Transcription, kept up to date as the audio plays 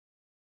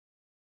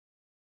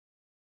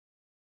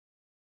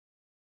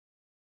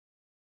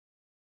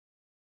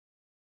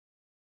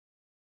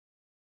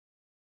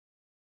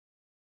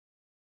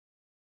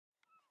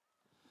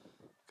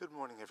Good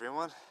morning,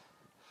 everyone.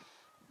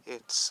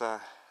 It's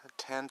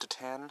 10 to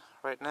 10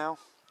 right now,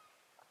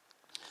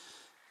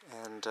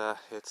 and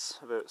it's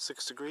about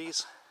 6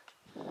 degrees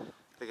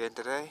again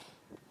today.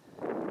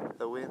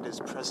 The wind is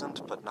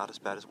present, but not as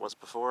bad as it was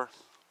before.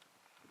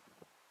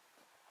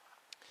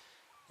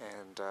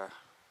 And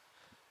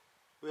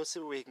we'll see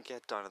what we can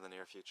get done in the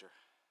near future.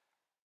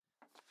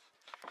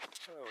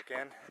 Hello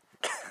again.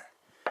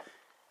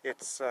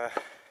 It's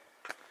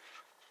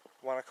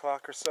 1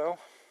 o'clock or so.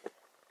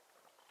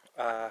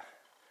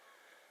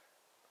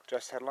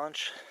 Just had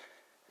lunch.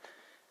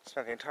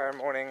 Spent the entire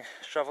morning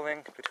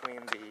shoveling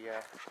between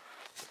the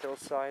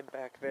hillside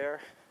back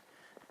there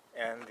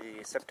and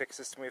the septic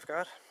system we've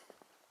got.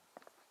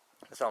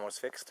 It's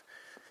almost fixed.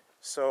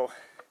 So,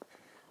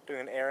 doing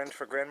an errand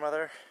for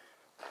grandmother,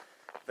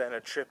 then a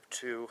trip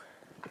to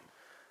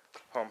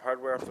Home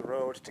Hardware up the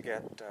road to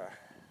get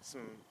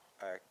some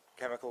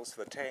chemicals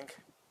for the tank.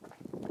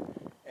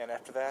 And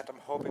after that,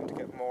 I'm hoping to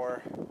get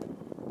more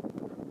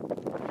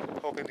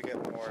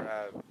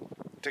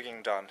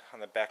digging done on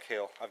the back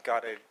hill. I've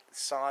got a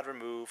sod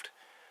removed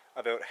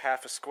about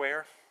half a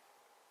square,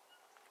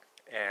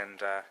 and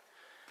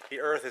the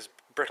earth is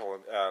brittle,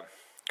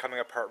 coming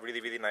apart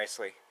really, really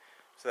nicely.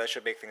 So that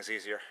should make things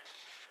easier.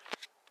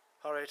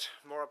 Alright,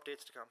 more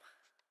updates to come.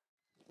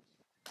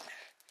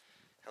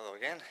 Hello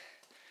again.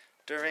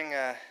 During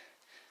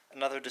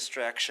another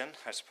distraction,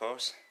 I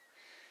suppose,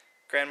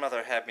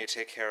 grandmother had me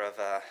take care of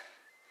a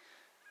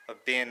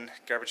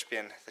garbage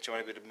bin that she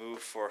wanted me to move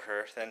for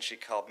her. Then she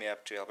called me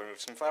up to help her move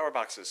some flower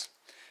boxes.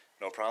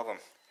 No problem.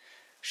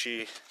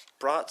 She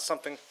brought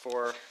something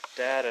for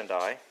Dad and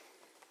I.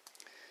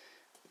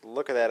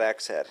 Look at that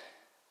axe head.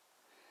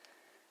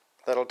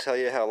 That'll tell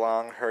you how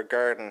long her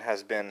garden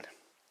has been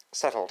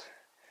settled.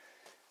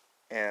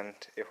 And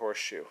a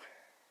horseshoe.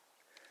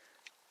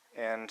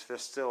 And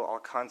there's still all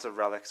kinds of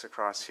relics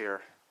across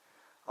here.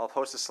 I'll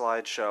post a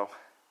slideshow.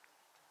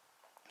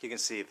 You can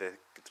see the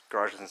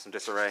garage is in some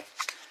disarray.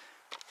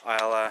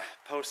 I'll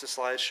post a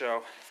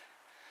slideshow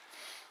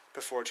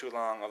before too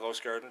long of those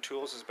garden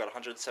tools. There's about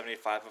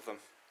 175 of them.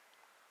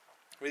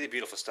 Really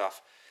beautiful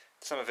stuff.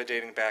 Some of it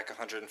dating back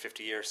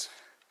 150 years.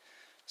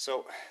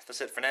 So that's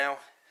it for now.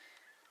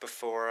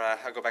 Before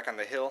I go back on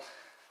the hill.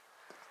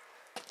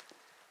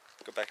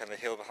 Go back on the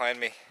hill behind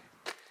me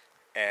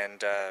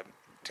and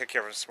take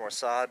care of some more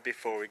sod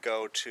before we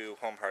go to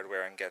Home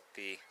Hardware and get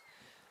the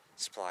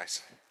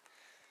supplies.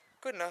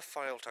 Good enough.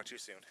 I'll talk to you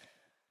soon.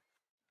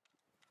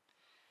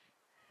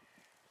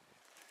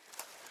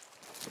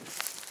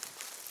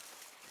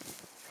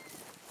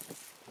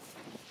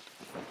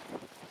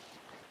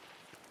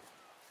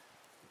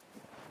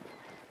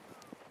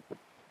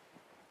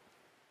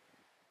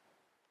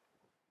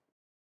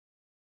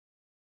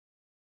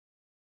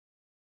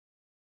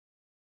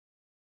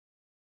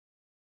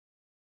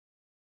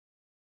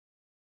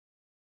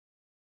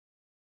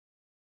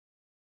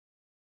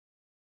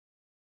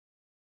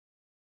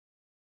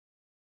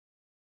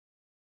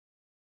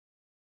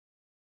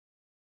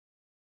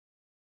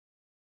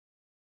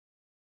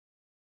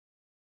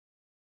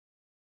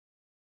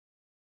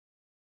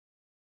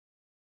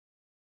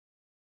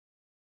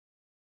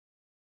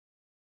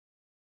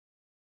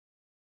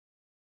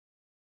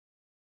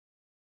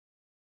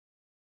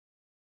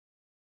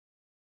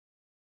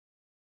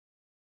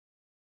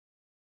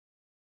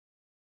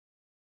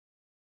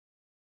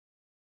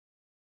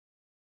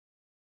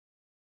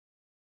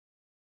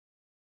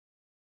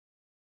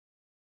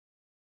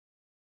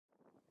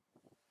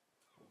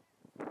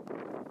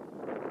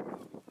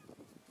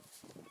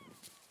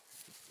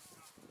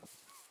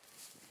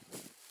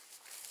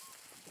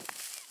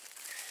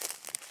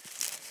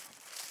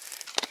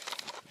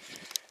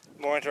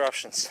 More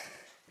interruptions.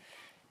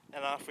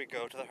 And off we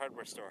go to the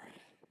hardware store.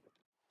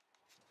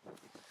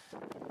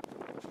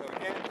 So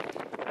again,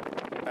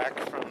 back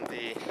to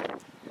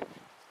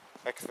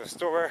the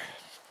store.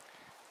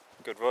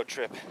 Good road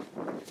trip.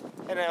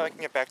 And now I can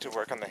get back to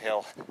work on the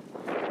hill.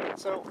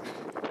 So,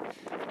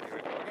 here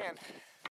we go again.